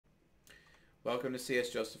Welcome to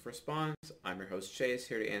CS Joseph Responds. I'm your host Chase,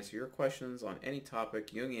 here to answer your questions on any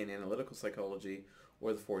topic, Jungian analytical psychology,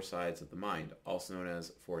 or the four sides of the mind, also known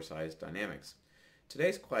as four sides dynamics.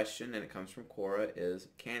 Today's question, and it comes from Cora, is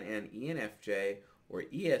can an ENFJ or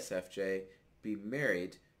ESFJ be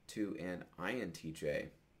married to an INTJ?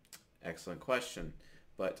 Excellent question.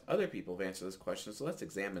 But other people have answered this question, so let's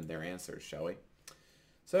examine their answers, shall we?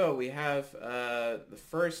 So we have the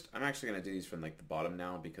first. I'm actually going to do these from like the bottom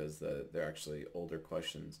now because they're actually older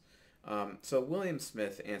questions. So William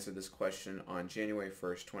Smith answered this question on January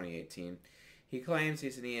 1st, 2018. He claims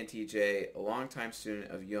he's an ENTJ, a longtime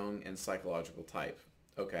student of Jung and psychological type.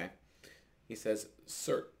 Okay. He says,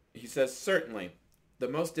 certainly, the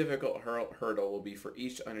most difficult hurdle will be for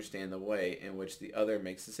each to understand the way in which the other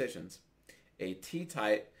makes decisions. A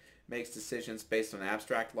T-type makes decisions based on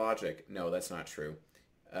abstract logic. No, that's not true.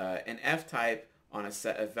 An F-type on a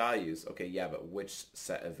set of values. Okay, yeah, but which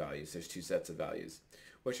set of values? There's two sets of values,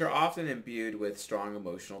 which are often imbued with strong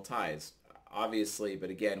emotional ties. Obviously, but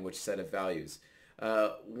again, which set of values?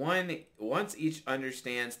 Once each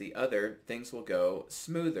understands the other, things will go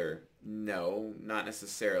smoother. No, not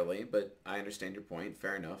necessarily, but I understand your point.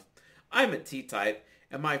 Fair enough. I'm a T-type,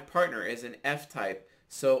 and my partner is an F-type,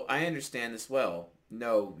 so I understand this well.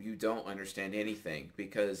 No, you don't understand anything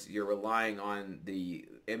because you're relying on the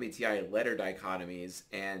MBTI letter dichotomies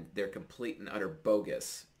and they're complete and utter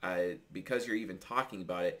bogus. Because you're even talking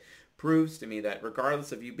about it proves to me that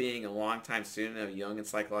regardless of you being a longtime student of Jung and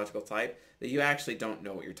psychological type, that you actually don't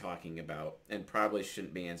know what you're talking about and probably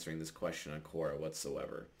shouldn't be answering this question on Quora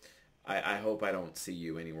whatsoever. I hope I don't see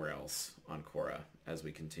you anywhere else on Quora as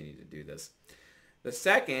we continue to do this. The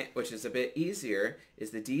second, which is a bit easier,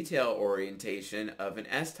 is the detail orientation of an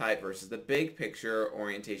S-type versus the big picture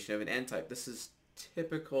orientation of an N-type. This is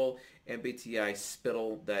typical MBTI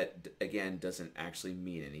spittle that, again, doesn't actually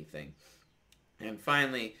mean anything. And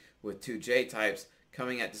finally, with two J-types,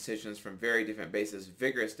 coming at decisions from very different bases,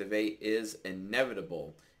 vigorous debate is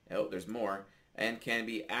inevitable. Oh, there's more. And can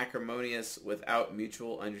be acrimonious without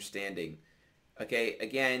mutual understanding. Okay,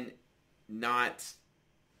 again, not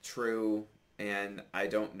true. And I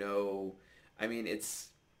don't know. I mean,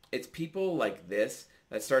 it's people like this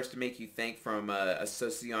that starts to make you think from a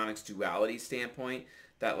socionics duality standpoint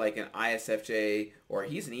that like an ISFJ or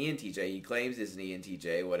he's an ENTJ. He claims he's an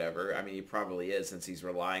ENTJ, whatever. I mean, he probably is since he's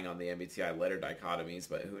relying on the MBTI letter dichotomies,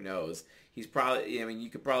 but who knows? He's probably. I mean,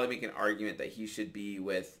 you could probably make an argument that he should be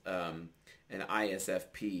with an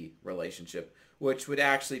ISFP relationship, which would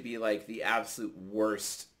actually be like the absolute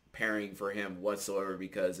worst pairing for him whatsoever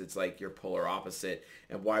because it's like you're polar opposite,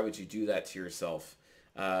 and why would you do that to yourself?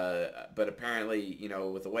 But apparently, you know,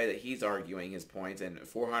 with the way that he's arguing his points, and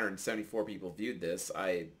 474 people viewed this,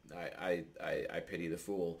 I pity the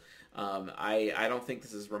fool. I don't think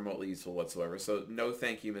this is remotely useful whatsoever. So no,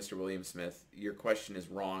 thank you, Mr. William Smith. Your question is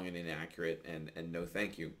wrong and inaccurate, and no,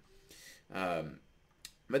 thank you.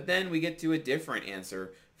 But then we get to a different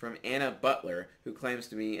answer from Anna Butler, who claims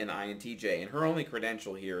to be an INTJ. And her only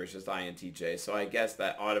credential here is just INTJ. So I guess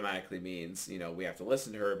that automatically means, you know, we have to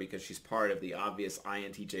listen to her because she's part of the obvious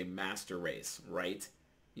INTJ master race, right?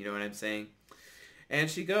 You know what I'm saying? And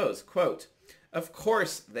she goes, quote, "Of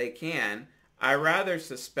course they can. I rather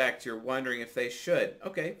suspect you're wondering if they should."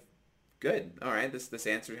 Okay, good. All right, this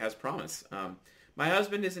answer has promise. My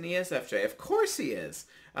husband is an ESFJ. Of course he is.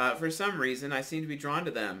 For some reason, I seem to be drawn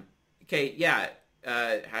to them. Okay, yeah,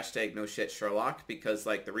 hashtag no shit Sherlock, because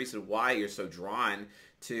like the reason why you're so drawn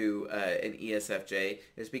to an ESFJ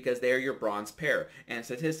is because they're your bronze pair. And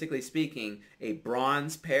statistically speaking, a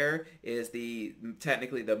bronze pair is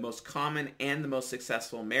technically the most common and the most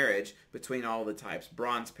successful marriage between all the types.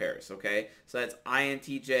 Bronze pairs, okay? So that's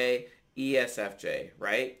INTJ, ESFJ,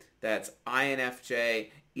 right? That's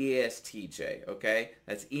INFJ, ESTJ, okay?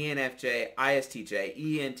 That's ENFJ, ISTJ,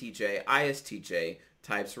 ENTJ, ISTJ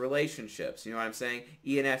types relationships. You know what I'm saying?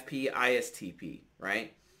 ENFP, ISTP,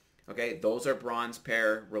 right? Okay, those are bronze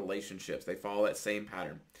pair relationships. They follow that same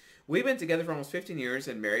pattern. We've been together for almost 15 years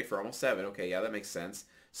and married for almost 7. Okay, yeah, that makes sense.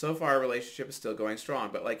 So far, our relationship is still going strong,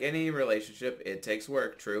 but like any relationship, it takes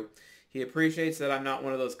work, true. He appreciates that I'm not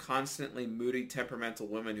one of those constantly moody, temperamental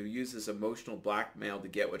women who uses emotional blackmail to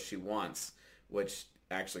get what she wants, which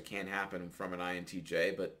actually can happen from an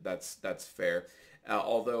INTJ, but that's fair.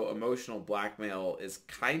 Although emotional blackmail is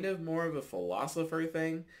kind of more of a philosopher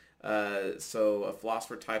thing. So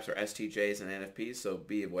philosopher types are STJs and NFPs, so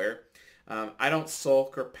be aware. I don't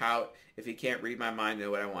sulk or pout if you can't read my mind and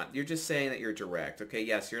know what I want. You're just saying that you're direct. Okay,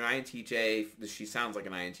 yes, you're an INTJ. She sounds like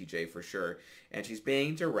an INTJ for sure. And she's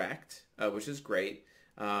being direct, which is great.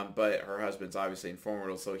 But her husband's obviously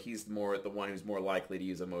informative, so he's more the one who's more likely to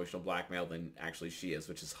use emotional blackmail than actually she is,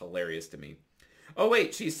 which is hilarious to me. Oh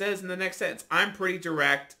wait, she says in the next sentence, I'm pretty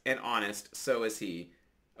direct and honest, so is he.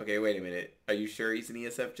 Okay, wait a minute. Are you sure he's an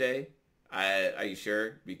ESFJ? Are you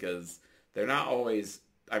sure? Because they're not always,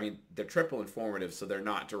 I mean, they're triple informative, so they're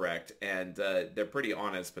not direct, and they're pretty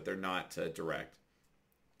honest, but they're not direct.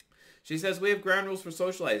 She says, we have ground rules for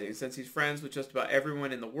socializing. Since he's friends with just about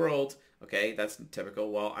everyone in the world, okay, that's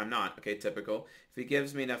typical. Well, I'm not. Okay, typical. If he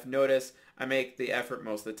gives me enough notice, I make the effort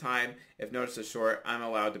most of the time. If notice is short, I'm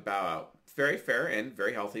allowed to bow out. Very fair and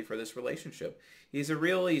very healthy for this relationship. He's a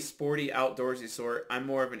really sporty, outdoorsy sort. I'm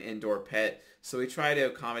more of an indoor pet, so we try to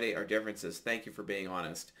accommodate our differences. Thank you for being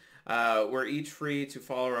honest. We're each free to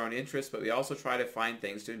follow our own interests, but we also try to find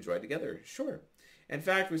things to enjoy together. Sure. In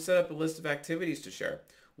fact, we set up a list of activities to share.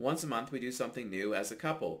 Once a month, we do something new as a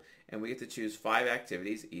couple, and we get to choose 5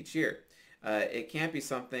 activities each year. It can't be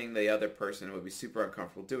something the other person would be super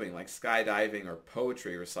uncomfortable doing, like skydiving or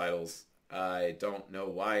poetry recitals. I don't know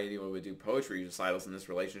why anyone would do poetry recitals in this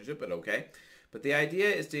relationship, but okay. But the idea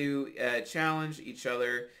is to challenge each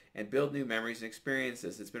other and build new memories and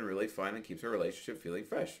experiences. It's been really fun and keeps our relationship feeling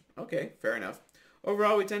fresh. Okay, fair enough.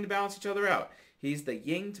 Overall, we tend to balance each other out. He's the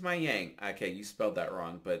yin to my yang. Okay, you spelled that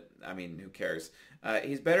wrong, but I mean, who cares?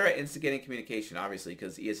 He's better at instigating communication, obviously,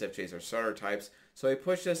 because ESFJs are starter types. So he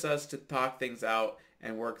pushes us to talk things out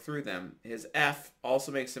and work through them. His F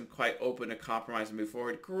also makes him quite open to compromise and move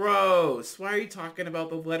forward. Gross! Why are you talking about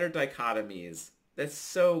the letter dichotomies? That's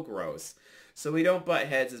so gross. So we don't butt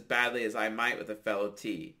heads as badly as I might with a fellow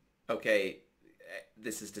T. Okay,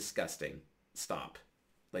 this is disgusting. Stop.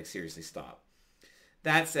 Like, seriously, stop.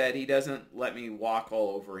 That said, he doesn't let me walk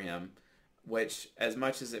all over him, which, as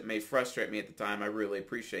much as it may frustrate me at the time, I really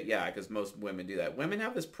appreciate. Yeah, because most women do that. Women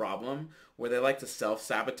have this problem where they like to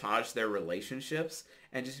self-sabotage their relationships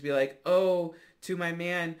and just be like, oh, to my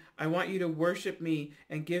man, I want you to worship me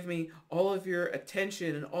and give me all of your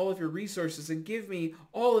attention and all of your resources and give me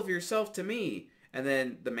all of yourself to me. And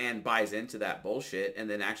then the man buys into that bullshit and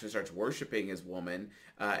then actually starts worshiping his woman.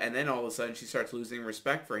 And then all of a sudden she starts losing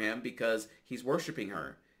respect for him because he's worshiping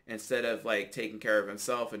her instead of like taking care of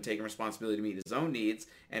himself and taking responsibility to meet his own needs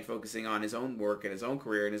and focusing on his own work and his own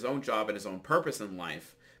career and his own job and his own purpose in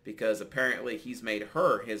life, because apparently he's made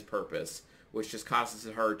her his purpose, which just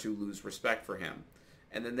causes her to lose respect for him.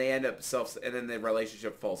 And then they end up and then the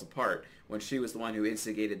relationship falls apart when she was the one who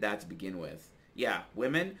instigated that to begin with. Yeah,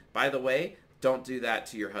 women, by the way, don't do that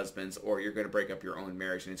to your husbands or you're going to break up your own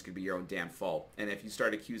marriage and it's going to be your own damn fault. And if you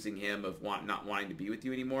start accusing him of not wanting to be with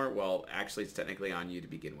you anymore, well, actually it's technically on you to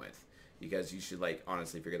begin with, because you should like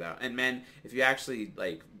honestly figure that out. And men, if you actually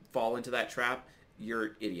like fall into that trap,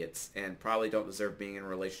 you're idiots and probably don't deserve being in a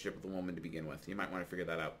relationship with a woman to begin with. You might want to figure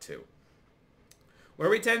that out too.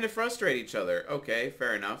 Where we tend to frustrate each other. Okay,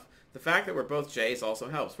 fair enough. The fact that we're both J's also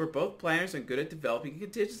helps. We're both planners and good at developing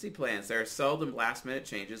contingency plans. There are seldom last-minute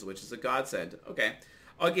changes, which is a godsend. Okay,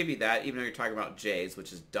 I'll give you that, even though you're talking about J's,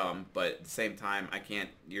 which is dumb, but at the same time, I can't,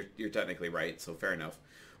 you're technically right, so fair enough.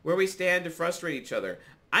 Where we stand to frustrate each other.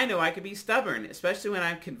 I know I can be stubborn, especially when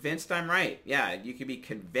I'm convinced I'm right. Yeah, you can be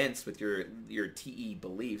convinced with your TE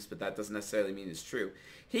beliefs, but that doesn't necessarily mean it's true.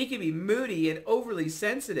 He can be moody and overly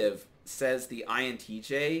sensitive, says the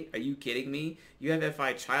INTJ. Are you kidding me? You have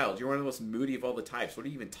FI child. You're one of the most moody of all the types. What are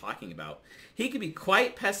you even talking about? He can be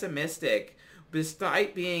quite pessimistic,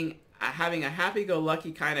 despite having a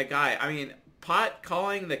happy-go-lucky kind of guy. I mean, pot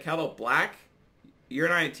calling the kettle black? You're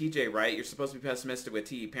an INTJ, right? You're supposed to be pessimistic with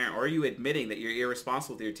TE parent. Or are you admitting that you're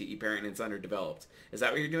irresponsible with your TE parent and it's underdeveloped? Is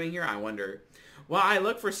that what you're doing here? I wonder. Well, I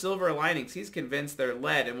look for silver linings. He's convinced they're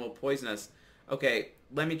lead and will poison us. Okay,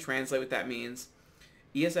 let me translate what that means.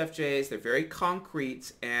 ESFJs, they're very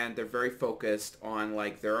concrete and they're very focused on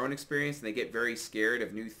like their own experience, and they get very scared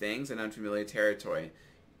of new things and unfamiliar territory.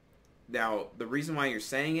 Now, the reason why you're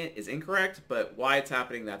saying it is incorrect, but why it's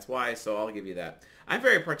happening, that's why, so I'll give you that. I'm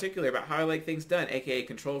very particular about how I like things done, aka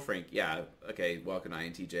control freak. Yeah, okay, welcome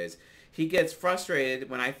INTJs. He gets frustrated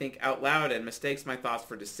when I think out loud and mistakes my thoughts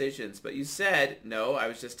for decisions. But you said, no, I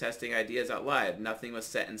was just testing ideas out loud. Nothing was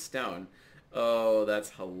set in stone. Oh,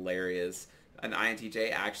 that's hilarious. An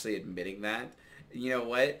INTJ actually admitting that. You know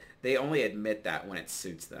what? They only admit that when it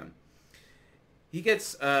suits them.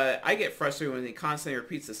 I get frustrated when he constantly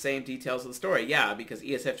repeats the same details of the story. Yeah, because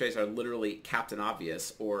ESFJs are literally Captain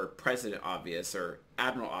Obvious or President Obvious or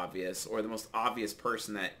Admiral Obvious or the most obvious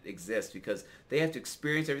person that exists, because they have to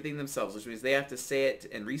experience everything themselves, which means they have to say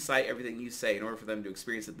it and recite everything you say in order for them to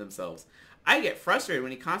experience it themselves. I get frustrated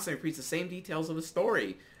when he constantly repeats the same details of a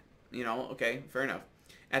story. You know, okay, fair enough.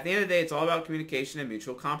 At the end of the day, it's all about communication and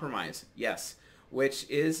mutual compromise. Yes. which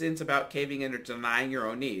isn't about caving in or denying your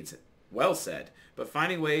own needs. Well said. But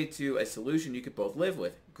finding a way to a solution you could both live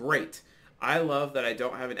with. Great. I love that I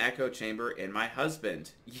don't have an echo chamber in my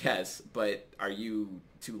husband. Yes, but are you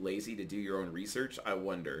too lazy to do your own research? I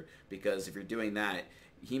wonder. Because if you're doing that,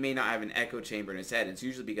 he may not have an echo chamber in his head. It's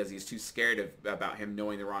usually because he's too scared about him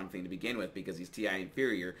knowing the wrong thing to begin with because he's TI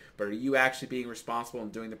inferior. But are you actually being responsible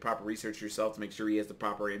and doing the proper research yourself to make sure he has the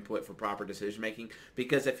proper input for proper decision making?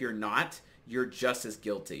 Because if you're not, you're just as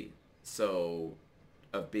guilty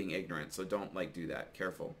of being ignorant. So don't do that.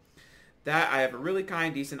 Careful. That I have a really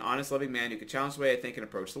kind, decent, honest, loving man who can challenge the way I think and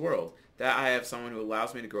approach the world. That I have someone who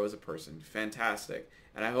allows me to grow as a person. Fantastic.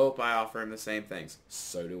 And I hope I offer him the same things.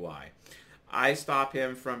 So do I. I stop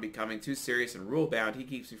him from becoming too serious and rule-bound. He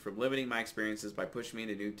keeps me from limiting my experiences by pushing me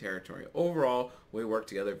into new territory. Overall, we work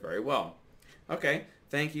together very well. Okay,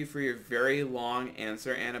 thank you for your very long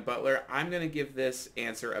answer, Anna Butler. I'm going to give this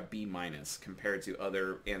answer a B- compared to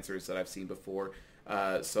other answers that I've seen before.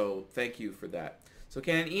 So thank you for that. So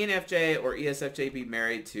can an ENFJ or ESFJ be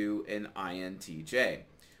married to an INTJ?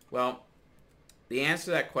 Well, the answer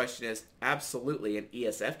to that question is absolutely an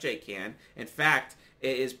ESFJ can. In fact,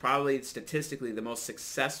 it is probably statistically the most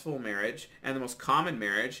successful marriage and the most common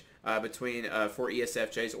marriage for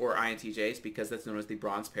ESFJs or INTJs because that's known as the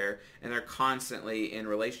bronze pair, and they're constantly in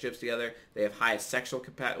relationships together. They have high sexual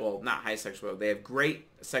they have great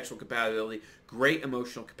sexual compatibility, great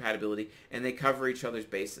emotional compatibility, and they cover each other's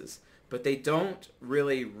bases. But they don't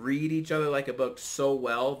really read each other like a book so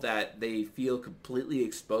well that they feel completely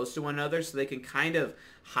exposed to one another, so they can kind of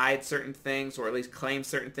hide certain things or at least claim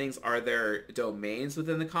certain things are their domains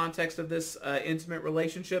within the context of this intimate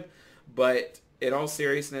relationship. But in all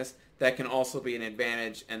seriousness, that can also be an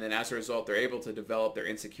advantage, and then as a result, they're able to develop their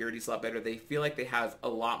insecurities a lot better. They feel like they have a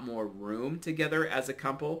lot more room together as a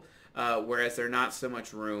couple, whereas there's not so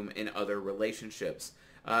much room in other relationships.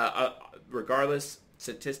 Regardless,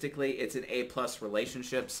 statistically, it's an A+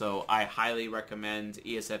 relationship, so I highly recommend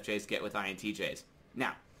ESFJs get with INTJs.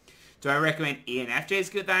 Now, do I recommend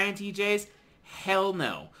ENFJs get with INTJs? Hell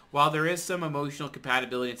no. While there is some emotional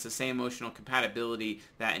compatibility, it's the same emotional compatibility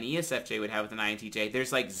that an ESFJ would have with an INTJ,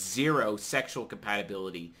 there's zero sexual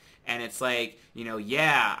compatibility. And it's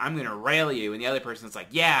yeah, I'm going to rail you. And the other person's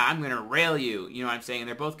yeah, I'm going to rail you. You know what I'm saying? And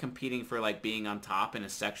they're both competing for being on top in a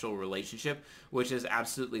sexual relationship, which is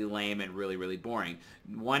absolutely lame and really, really boring.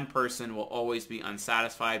 One person will always be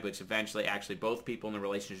unsatisfied, which eventually actually both people in the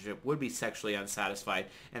relationship would be sexually unsatisfied,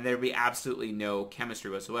 and there'd be absolutely no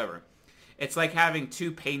chemistry whatsoever. It's like having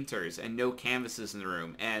two painters and no canvases in the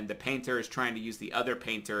room, and the painter is trying to use the other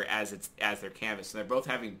painter as their canvas. And they're both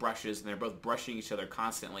having brushes, and they're both brushing each other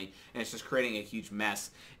constantly, and it's just creating a huge mess,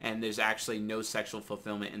 and there's actually no sexual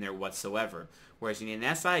fulfillment in there whatsoever. Whereas you need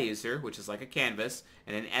an SI user, which is like a canvas,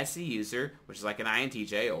 and an SE user, which is like an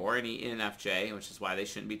INTJ or an ENFJ, which is why they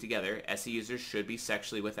shouldn't be together. SE users should be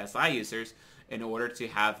sexually with SI users in order to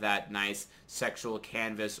have that nice sexual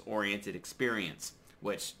canvas-oriented experience.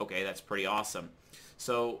 Which, okay, that's pretty awesome.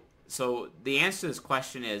 So the answer to this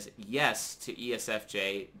question is yes to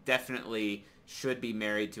ESFJ, definitely should be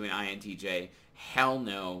married to an INTJ. Hell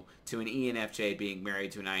no to an ENFJ being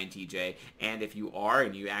married to an INTJ. And if you are,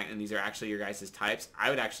 and these are actually your guys' types, I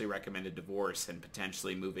would actually recommend a divorce and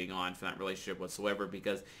potentially moving on from that relationship whatsoever,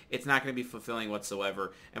 because it's not going to be fulfilling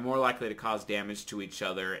whatsoever and more likely to cause damage to each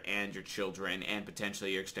other and your children and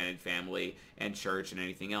potentially your extended family and church and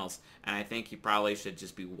anything else. And I think you probably should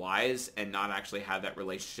just be wise and not actually have that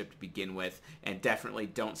relationship to begin with, and definitely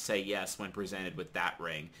don't say yes when presented with that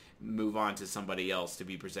ring. Move on to somebody else to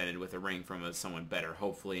be presented with a ring from someone better,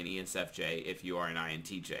 hopefully an ESFJ if you are an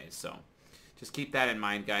INTJ. So just keep that in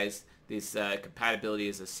mind, guys. This compatibility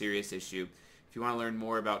is a serious issue. If you want to learn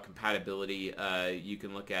more about compatibility, you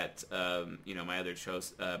can look at my other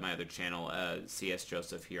channel, CS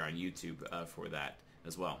Joseph, here on YouTube for that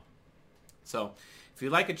as well. So if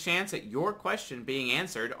you'd like a chance at your question being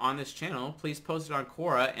answered on this channel, please post it on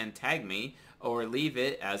Quora and tag me, or leave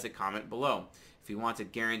it as a comment below. If you want a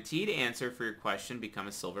guaranteed answer for your question, become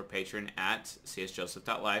a silver patron at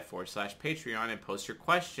csjoseph.live/Patreon and post your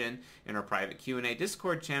question in our private Q&A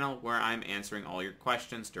Discord channel, where I'm answering all your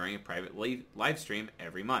questions during a private live stream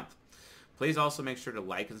every month. Please also make sure to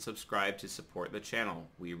like and subscribe to support the channel.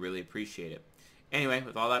 We really appreciate it. Anyway,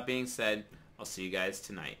 with all that being said, I'll see you guys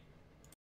tonight.